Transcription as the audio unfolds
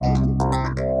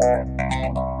Hello,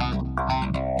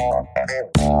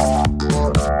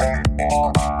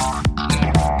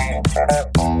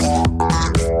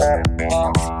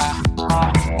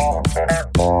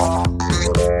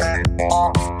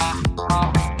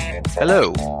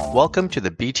 welcome to the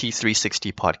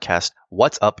BT360 podcast,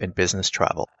 What's Up in Business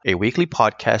Travel, a weekly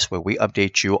podcast where we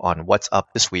update you on what's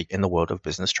up this week in the world of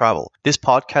business travel. This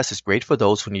podcast is great for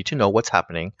those who need to know what's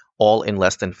happening, all in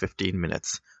less than 15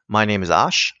 minutes. My name is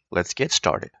Ash. Let's get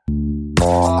started.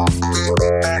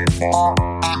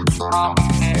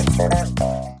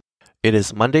 It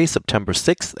is Monday, September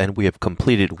 6th, and we have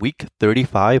completed week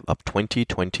 35 of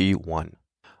 2021.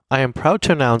 I am proud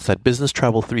to announce that Business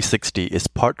Travel 360 is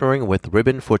partnering with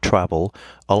Ribbon for Travel,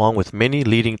 along with many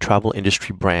leading travel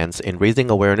industry brands in raising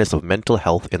awareness of mental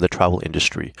health in the travel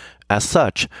industry. As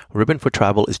such, Ribbon for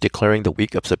Travel is declaring the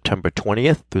week of September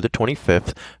 20th through the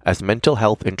 25th as Mental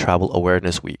Health in Travel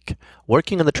Awareness Week.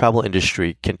 Working in the travel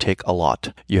industry can take a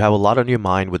lot. You have a lot on your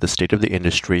mind with the state of the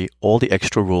industry, all the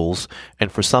extra rules,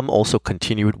 and for some also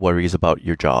continued worries about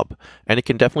your job. And it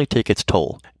can definitely take its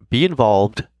toll. Be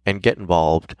involved and get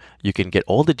involved. You can get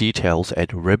all the details at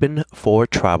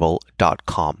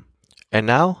ribbonfortravel.com. And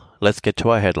now, let's get to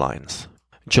our headlines.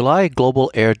 July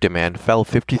global air demand fell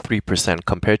 53%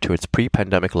 compared to its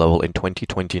pre-pandemic level in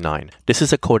 2029. This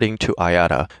is according to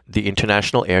IATA, the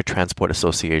International Air Transport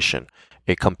Association,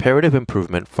 a comparative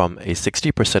improvement from a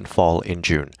 60% fall in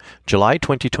June. July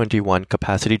 2021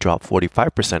 capacity dropped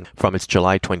 45% from its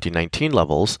July 2019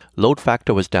 levels. Load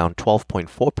factor was down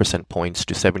 12.4% points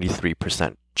to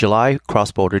 73%. July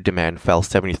cross-border demand fell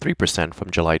 73%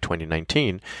 from July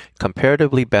 2019,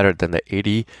 comparatively better than the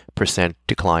 80%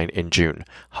 decline in June.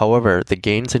 However, the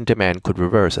gains in demand could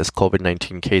reverse as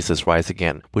COVID-19 cases rise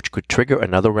again, which could trigger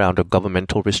another round of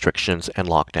governmental restrictions and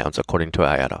lockdowns, according to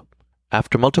IATA.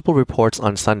 After multiple reports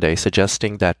on Sunday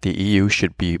suggesting that the EU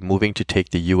should be moving to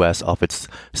take the US off its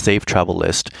safe travel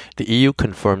list, the EU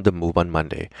confirmed the move on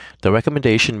Monday. The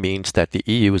recommendation means that the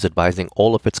EU is advising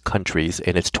all of its countries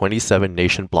in its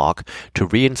 27-nation bloc to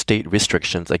reinstate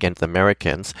restrictions against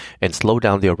Americans and slow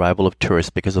down the arrival of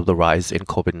tourists because of the rise in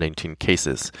COVID-19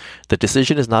 cases. The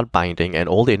decision is not binding, and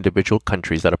all the individual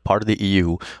countries that are part of the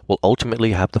EU will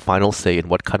ultimately have the final say in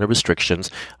what kind of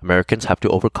restrictions Americans have to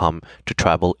overcome to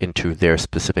travel into their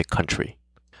specific country.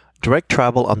 Direct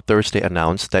Travel on Thursday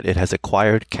announced that it has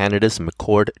acquired Canada's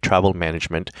McCord Travel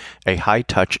Management, a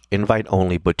high-touch,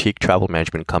 invite-only boutique travel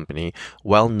management company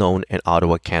well known in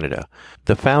Ottawa, Canada.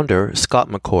 The founder, Scott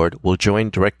McCord, will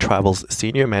join Direct Travel's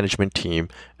senior management team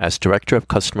as Director of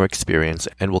Customer Experience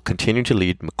and will continue to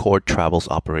lead McCord Travel's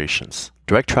operations.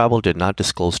 Direct Travel did not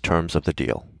disclose terms of the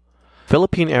deal.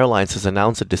 Philippine Airlines has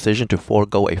announced a decision to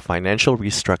forego a financial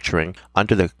restructuring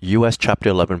under the U.S. Chapter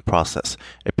 11 process.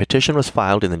 A petition was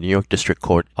filed in the New York District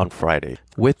Court on Friday.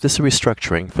 With this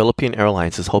restructuring, Philippine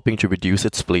Airlines is hoping to reduce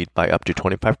its fleet by up to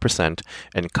 25%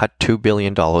 and cut $2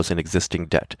 billion in existing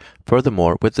debt.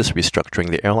 Furthermore, with this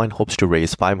restructuring, the airline hopes to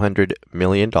raise $500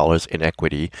 million in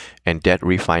equity and debt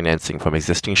refinancing from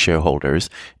existing shareholders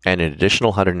and an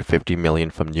additional $150 million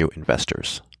from new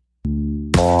investors.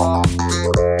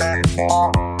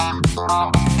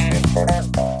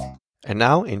 And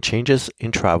now, in changes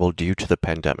in travel due to the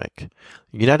pandemic.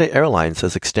 United Airlines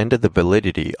has extended the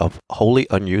validity of wholly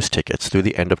unused tickets through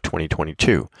the end of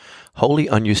 2022. Wholly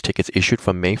unused tickets issued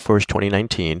from May 1st,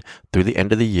 2019 through the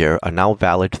end of the year are now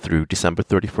valid through December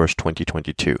 31st,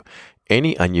 2022.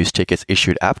 Any unused tickets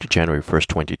issued after January 1st,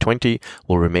 2020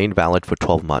 will remain valid for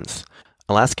 12 months.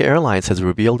 Alaska Airlines has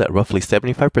revealed that roughly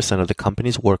 75% of the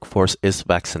company's workforce is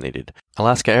vaccinated.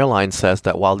 Alaska Airlines says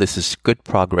that while this is good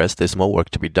progress, there's more work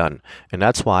to be done, and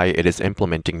that's why it is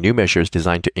implementing new measures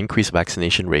designed to increase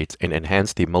vaccination rates and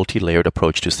enhance the multi-layered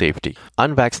approach to safety.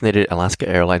 Unvaccinated Alaska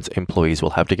Airlines employees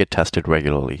will have to get tested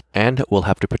regularly and will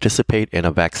have to participate in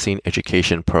a vaccine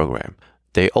education program.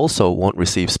 They also won't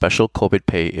receive special COVID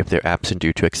pay if they're absent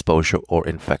due to exposure or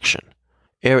infection.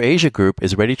 AirAsia Group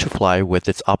is ready to fly with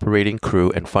its operating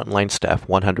crew and frontline staff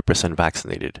 100%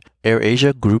 vaccinated.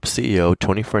 AirAsia Group CEO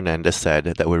Tony Fernandez said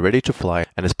that we're ready to fly,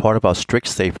 and as part of our strict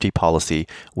safety policy,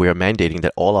 we are mandating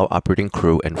that all our operating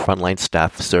crew and frontline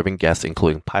staff serving guests,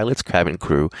 including pilots, cabin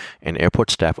crew, and airport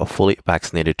staff, are fully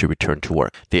vaccinated to return to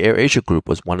work. The AirAsia Group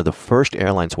was one of the first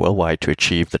airlines worldwide to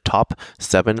achieve the top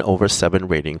 7/7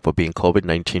 rating for being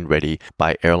COVID-19 ready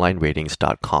by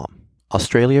airlineratings.com.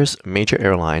 Australia's major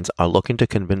airlines are looking to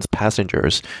convince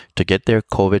passengers to get their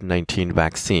COVID-19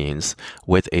 vaccines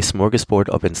with a smorgasbord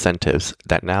of incentives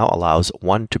that now allows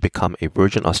one to become a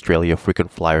Virgin Australia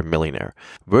frequent flyer millionaire.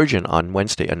 Virgin on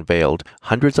Wednesday unveiled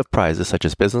hundreds of prizes such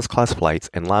as business class flights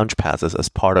and lounge passes as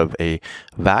part of a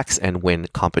Vax and Win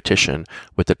competition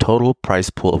with a total prize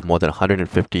pool of more than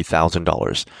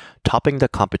 $150,000. Topping the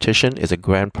competition is a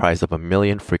grand prize of 1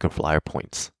 million frequent flyer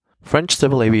points. French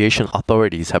civil aviation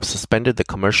authorities have suspended the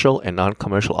commercial and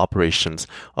non-commercial operations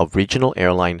of regional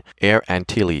airline Air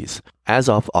Antilles. As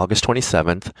of August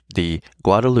 27th, the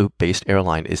Guadeloupe-based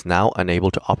airline is now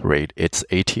unable to operate its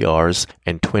ATRs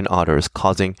and Twin Otters,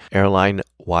 causing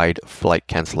airline-wide flight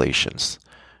cancellations.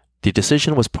 The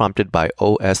decision was prompted by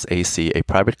OSAC, a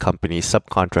private company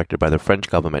subcontracted by the French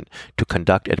government to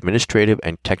conduct administrative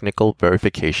and technical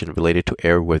verification related to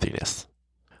airworthiness.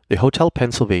 The Hotel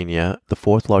Pennsylvania, the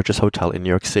fourth largest hotel in New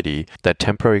York City that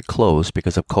temporarily closed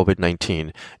because of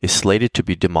COVID-19, is slated to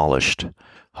be demolished.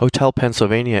 Hotel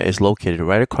Pennsylvania is located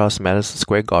right across Madison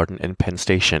Square Garden and Penn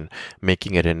Station,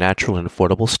 making it a natural and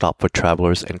affordable stop for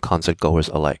travelers and concert-goers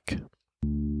alike.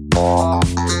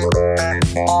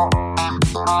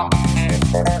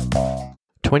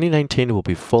 2019 will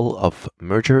be full of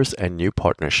mergers and new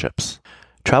partnerships.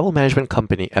 Travel management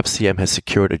company FCM has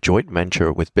secured a joint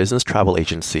venture with business travel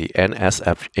agency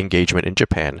NSF Engagement in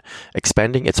Japan,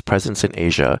 expanding its presence in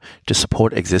Asia to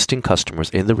support existing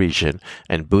customers in the region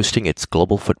and boosting its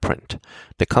global footprint.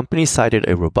 The company cited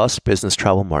a robust business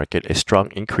travel market, a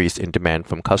strong increase in demand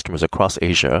from customers across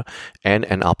Asia, and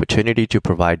an opportunity to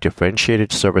provide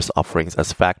differentiated service offerings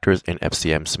as factors in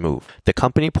FCM's move. The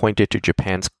company pointed to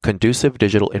Japan's conducive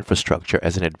digital infrastructure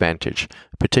as an advantage,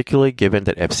 particularly given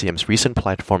that FCM's recent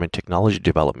platform and technology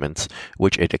developments,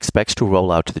 which it expects to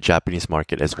roll out to the Japanese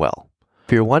market as well.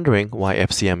 If you're wondering why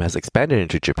FCM has expanded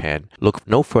into Japan, look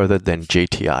no further than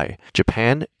JTI.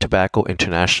 Japan Tobacco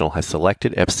International has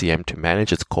selected FCM to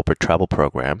manage its corporate travel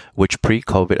program, which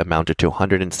pre-COVID amounted to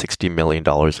 $160 million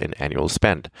in annual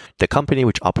spend. The company,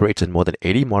 which operates in more than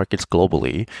 80 markets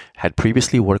globally, had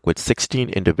previously worked with 16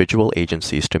 individual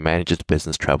agencies to manage its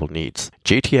business travel needs.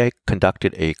 JTI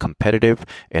conducted a competitive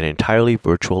and entirely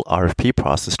virtual RFP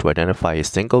process to identify a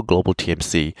single global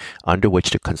TMC under which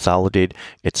to consolidate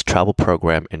its travel program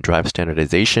and drive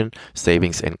standardization,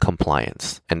 savings, and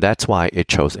compliance. And that's why it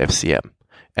chose FCM.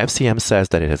 FCM says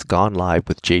that it has gone live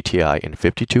with JTI in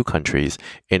 52 countries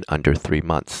in under 3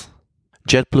 months.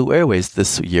 JetBlue Airways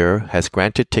this year has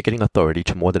granted ticketing authority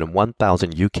to more than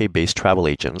 1,000 UK-based travel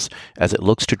agents as it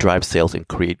looks to drive sales and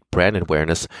create brand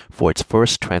awareness for its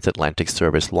first transatlantic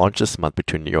service launched this month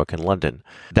between New York and London.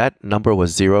 That number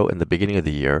was 0 in the beginning of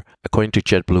the year, according to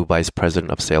JetBlue Vice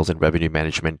President of Sales and Revenue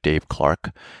Management Dave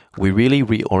Clark. We really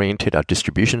reoriented our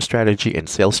distribution strategy and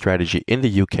sales strategy in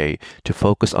the UK to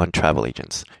focus on travel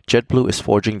agents. JetBlue is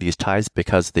forging these ties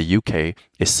because the UK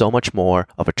is so much more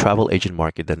of a travel agent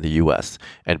market than the US,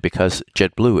 and because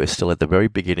JetBlue is still at the very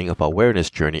beginning of our awareness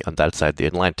journey on that side of the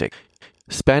Atlantic.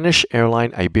 Spanish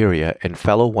airline Iberia and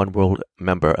fellow oneworld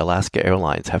member Alaska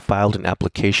Airlines have filed an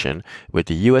application with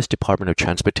the U.S. Department of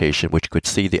Transportation, which could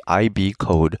see the IB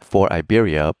code for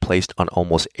Iberia placed on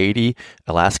almost 80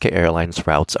 Alaska Airlines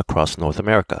routes across North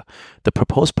America. The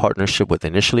proposed partnership would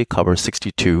initially cover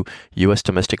 62 U.S.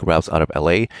 domestic routes out of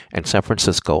LA and San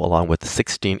Francisco, along with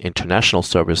 16 international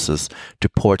services to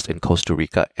ports in Costa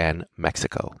Rica and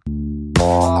Mexico.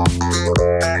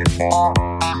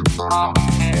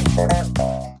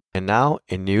 And now,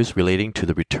 in news relating to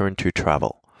the return to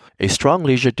travel. A strong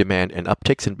leisure demand and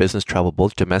upticks in business travel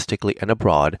both domestically and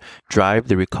abroad drive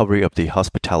the recovery of the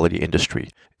hospitality industry.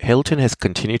 Hilton has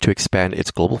continued to expand its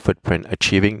global footprint,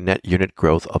 achieving net unit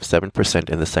growth of 7%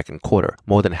 in the second quarter.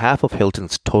 More than half of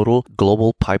Hilton's total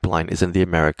global pipeline is in the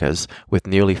Americas, with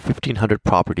nearly 1,500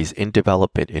 properties in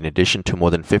development in addition to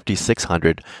more than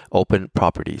 5,600 open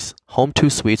properties.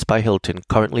 Home2 Suites by Hilton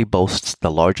currently boasts the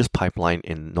largest pipeline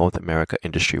in North America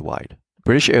industry-wide.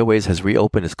 British Airways has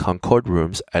reopened its Concorde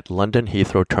rooms at London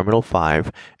Heathrow Terminal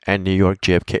 5 and New York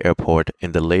JFK Airport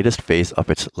in the latest phase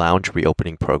of its lounge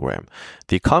reopening program.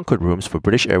 The Concorde rooms for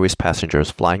British Airways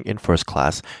passengers flying in first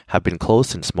class have been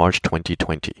closed since March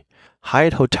 2020.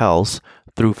 Hyatt Hotels,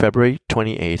 through February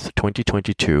 28,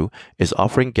 2022, is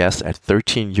offering guests at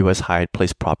 13 U.S. Hyatt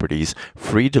Place properties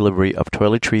free delivery of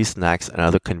toiletries, snacks, and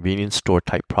other convenience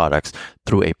store-type products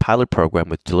through a pilot program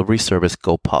with delivery service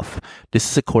GoPuff. This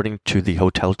is according to the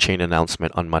hotel chain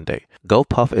announcement on Monday.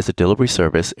 GoPuff is a delivery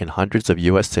service in hundreds of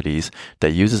U.S. cities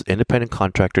that uses independent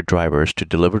contractor drivers to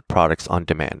deliver products on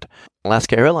demand.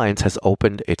 Alaska Airlines has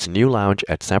opened its new lounge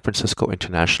at San Francisco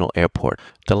International Airport.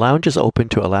 The lounge is open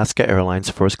to Alaska Airlines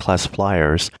first-class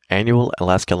flyers, annual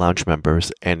Alaska Lounge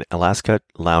members, and Alaska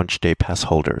Lounge Day Pass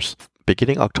holders.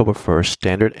 Beginning October 1st,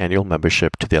 standard annual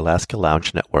membership to the Alaska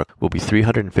Lounge Network will be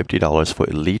 $350 for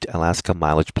Elite Alaska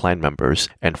Mileage Plan members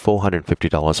and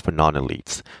 $450 for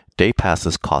non-elites. Day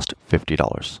passes cost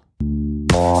 $50.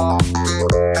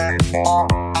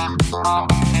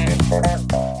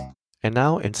 And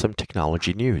now in some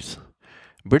technology news.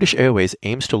 British Airways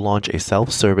aims to launch a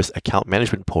self-service account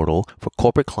management portal for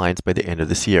corporate clients by the end of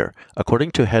this year.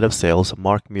 According to Head of Sales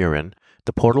Mark Murin,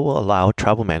 the portal will allow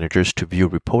travel managers to view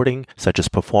reporting such as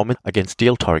performance against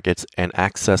deal targets and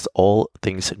access all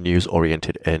things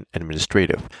news-oriented and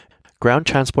administrative. Ground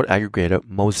transport aggregator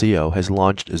Mozio has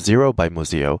launched Zero by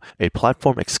Mozio, a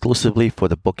platform exclusively for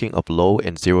the booking of low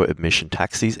and zero emission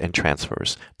taxis and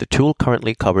transfers. The tool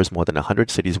currently covers more than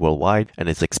 100 cities worldwide and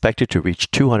is expected to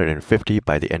reach 250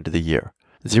 by the end of the year.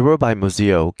 Zero by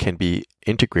Mozio can be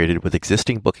integrated with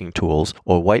existing booking tools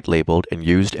or white-labeled and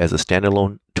used as a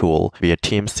standalone tool via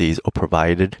TMCs or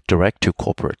provided direct to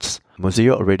corporates.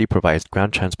 Mozio already provides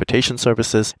ground transportation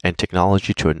services and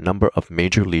technology to a number of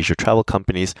major leisure travel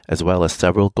companies as well as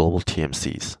several global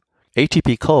TMCs.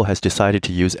 ATP Co. has decided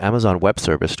to use Amazon Web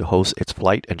Service to host its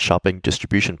flight and shopping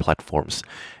distribution platforms.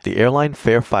 The airline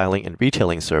fare filing and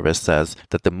retailing service says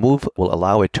that the move will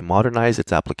allow it to modernize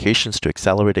its applications to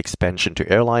accelerate expansion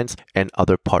to airlines and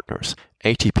other partners.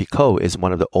 ATP Co. is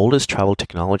one of the oldest travel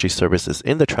technology services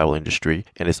in the travel industry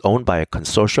and is owned by a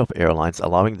consortium of airlines,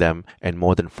 allowing them and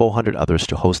more than 400 others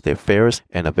to host their fares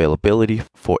and availability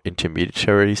for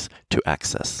intermediaries to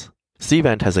access.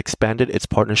 Cvent has expanded its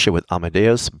partnership with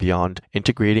Amadeus beyond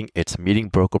integrating its meeting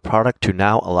broker product to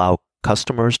now allow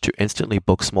customers to instantly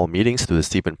book small meetings through the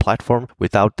Cvent platform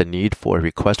without the need for a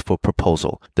request for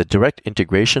proposal. The direct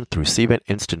integration through Cvent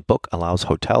Instant Book allows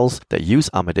hotels that use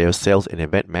Amadeus Sales and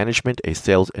Event Management, a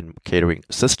sales and catering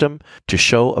system, to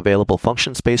show available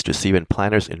function space to Cvent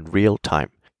planners in real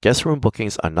time. Guest room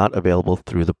bookings are not available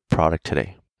through the product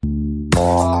today.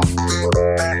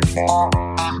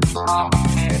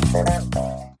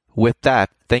 With that,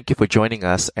 thank you for joining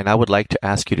us, and I would like to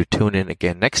ask you to tune in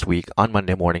again next week on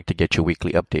Monday morning to get your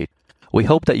weekly update. We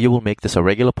hope that you will make this a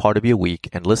regular part of your week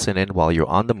and listen in while you're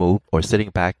on the move or sitting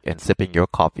back and sipping your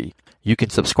coffee. You can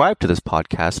subscribe to this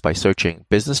podcast by searching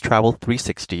Business Travel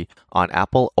 360 on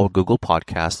Apple or Google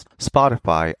Podcasts,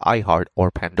 Spotify, iHeart,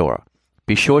 or Pandora.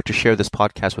 Be sure to share this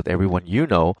podcast with everyone you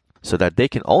know so that they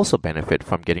can also benefit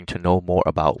from getting to know more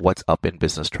about what's up in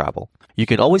business travel. You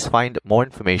can always find more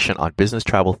information on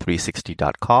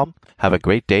businesstravel360.com. Have a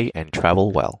great day and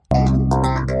travel well.